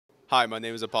Hi, my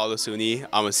name is Apollo Suni.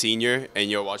 I'm a senior,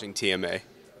 and you're watching TMA.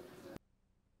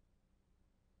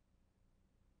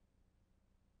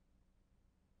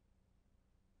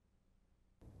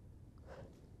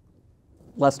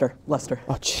 Lester.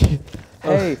 Oh, gee.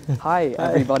 Hey, hi,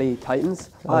 everybody, Titans.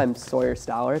 I'm Sawyer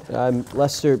Stallard. I'm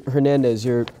Lester Hernandez.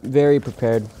 You're very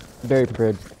prepared.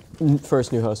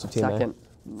 First new host of TMA. Second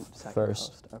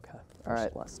First. host. Okay. All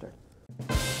right, Lester.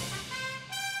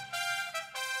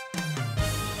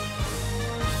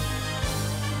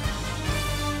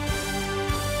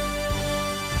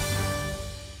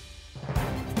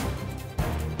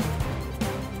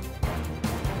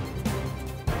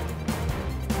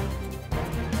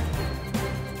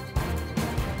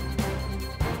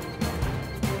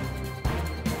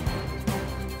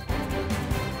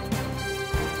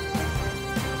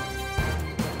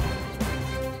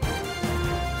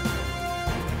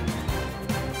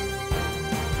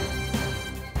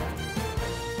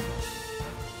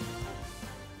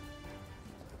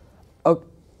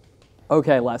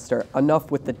 Okay, Lester,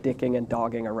 enough with the dicking and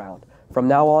dogging around. From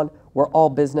now on, we're all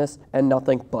business and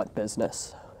nothing but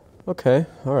business. Okay,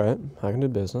 all right. I can do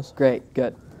business. Great,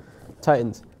 good.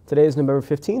 Titans, today is November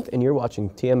 15th, and you're watching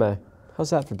TMA. How's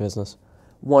that for business?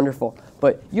 Wonderful,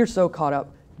 but you're so caught up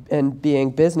in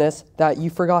being business that you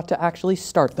forgot to actually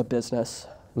start the business.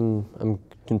 I'm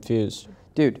confused.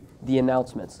 Dude, the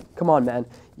announcements. Come on, man.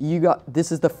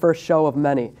 This is the first show of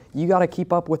many. You got to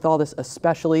keep up with all this,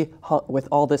 especially with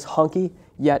all this hunky,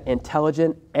 yet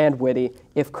intelligent and witty.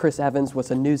 If Chris Evans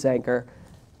was a news anchor,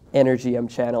 energy I'm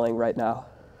channeling right now.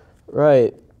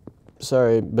 Right.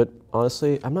 Sorry, but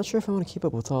honestly, I'm not sure if I want to keep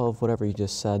up with all of whatever you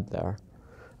just said there.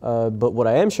 But what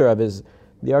I am sure of is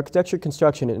the Architecture,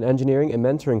 Construction, and Engineering and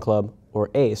Mentoring Club,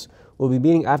 or ACE, will be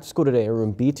meeting after school today in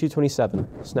room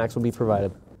B227. Snacks will be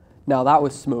provided. Now that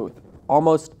was smooth.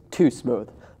 Almost too smooth.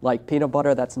 Like peanut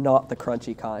butter that's not the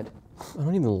crunchy kind. I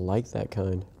don't even like that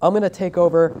kind. I'm going to take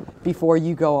over before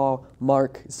you go all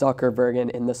Mark Zuckerberg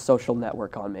in the social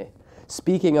network on me.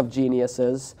 Speaking of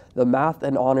geniuses, the Math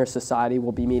and Honor Society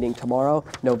will be meeting tomorrow,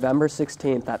 November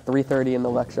 16th at 3:30 in the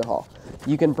lecture hall.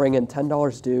 You can bring in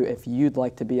 $10 due if you'd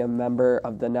like to be a member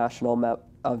of the National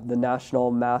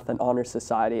Math and Honor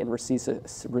Society and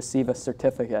receive a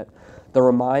certificate. The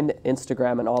Remind,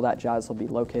 Instagram, and all that jazz will be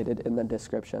located in the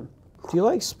description. Do you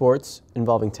like sports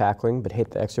involving tackling but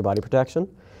hate the extra body protection?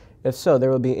 If so,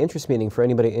 there will be an interest meeting for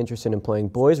anybody interested in playing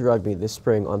boys rugby this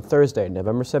spring on Thursday,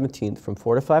 November 17th from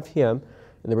 4 to 5 p.m.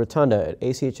 in the Rotunda at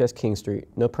ACHS King Street.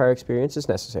 No prior experience is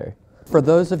necessary. For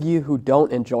those of you who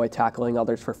don't enjoy tackling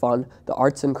others for fun, the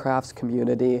Arts and Crafts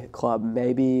Community Club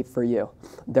may be for you.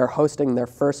 They're hosting their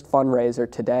first fundraiser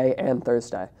today and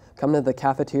Thursday. Come to the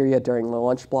cafeteria during the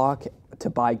lunch block to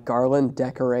buy garland,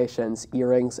 decorations,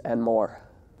 earrings, and more.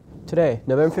 Today,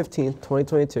 November 15th,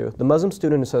 2022, the Muslim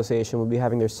Student Association will be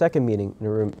having their second meeting in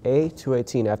room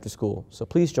A218 after school, so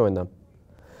please join them.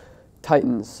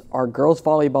 Titans, our girls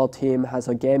volleyball team has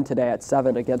a game today at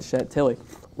 7 against Chantilly.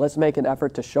 Let's make an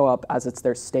effort to show up as it's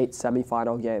their state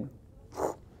semifinal game.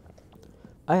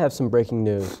 I have some breaking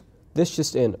news. This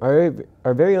just in,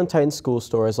 our very own Titans School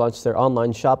Store has launched their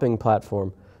online shopping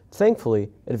platform. Thankfully,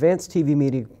 advanced TV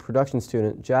media production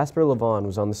student Jasper Levon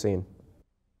was on the scene.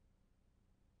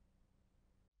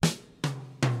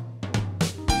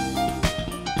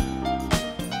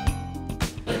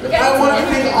 I want to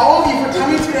thank all of you for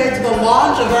coming today to the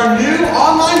launch of our new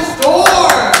online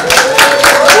store!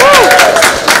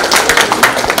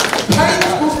 Titan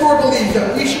School Store believes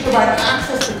that we should provide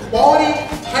access to quality,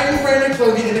 Titan-branded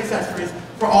clothing and accessories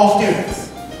for all students.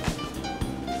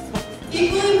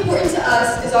 Equally important to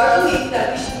us is our belief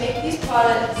that we should make these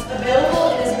products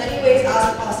available in as many ways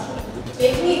as possible,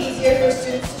 making it easier for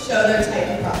students to show their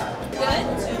Titan product.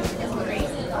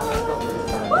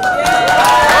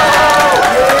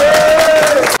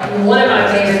 One of my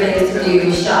favorite things to do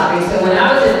is shopping. So when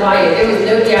I was invited, there was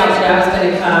no doubt that I was going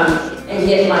to come and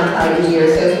get my Titan gear.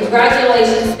 So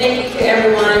congratulations. Thank you to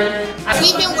everyone.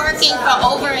 We've been working for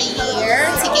over a year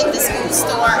to get the school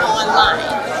store online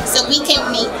so we can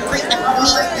meet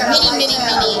many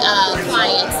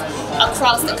clients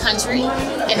across the country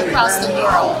and across the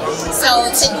world. So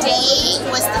today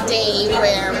was the day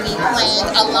where we planned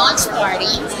a launch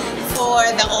party for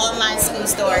the online school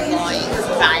store going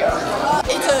viral.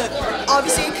 It's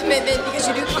obviously a commitment because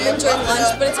you do come in during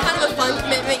lunch, but it's kind of a fun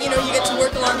commitment. You know, you get to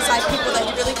work alongside people that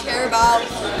you really care about,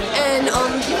 and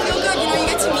you feel good. You know, you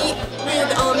get to meet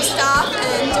with staff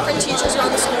and different teachers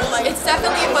around the school. Like, it's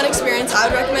definitely a fun experience. I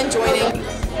would recommend joining.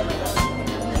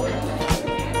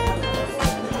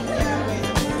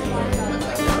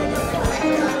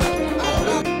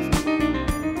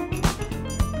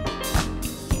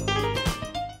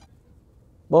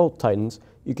 Well, Titans,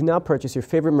 you can now purchase your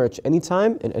favorite merch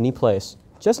anytime and any place,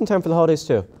 just in time for the holidays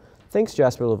too. Thanks,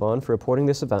 Jasper Levon, for reporting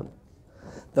this event.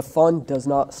 The fun does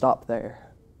not stop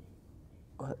there.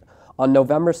 On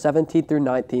November 17th through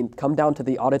 19th, come down to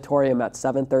the auditorium at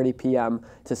 7:30 p.m.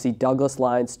 to see Douglas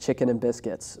Lyons Chicken and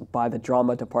Biscuits by the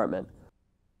Drama Department.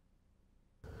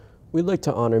 We'd like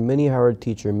to honor Minnie Howard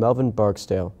teacher Melvin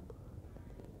Barksdale.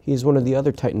 He's one of the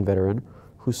other Titan veterans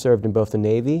who served in both the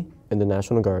Navy and the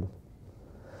National Guard.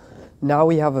 Now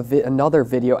we have another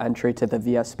video entry to the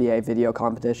VSBA video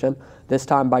competition, this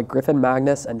time by Griffin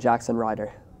Magnus and Jackson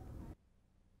Ryder.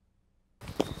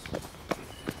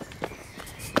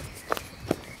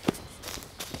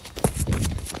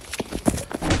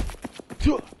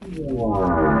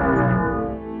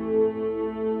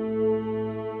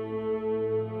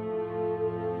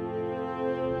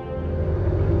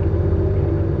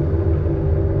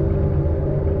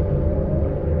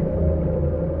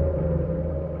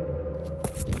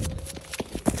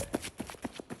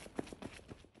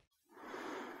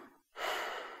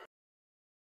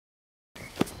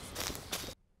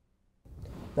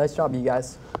 Nice job, you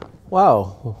guys.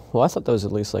 Wow. Well, I thought that was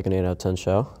at least like an 8 out of 10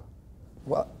 show.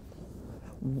 What?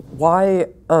 Why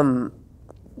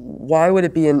would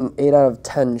it be an 8 out of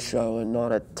 10 show and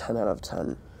not a 10 out of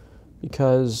 10?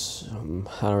 Because I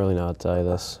don't really know how to tell you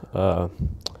this. All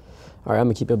right, I'm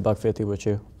gonna keep it $1.50 with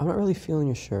you. I'm not really feeling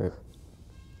your shirt.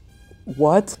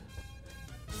 What?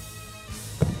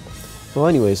 Well,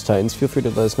 anyways, Titans, feel free to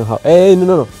let us know how. Hey,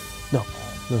 no.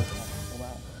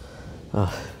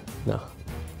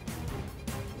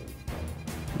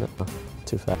 No,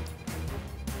 too fast.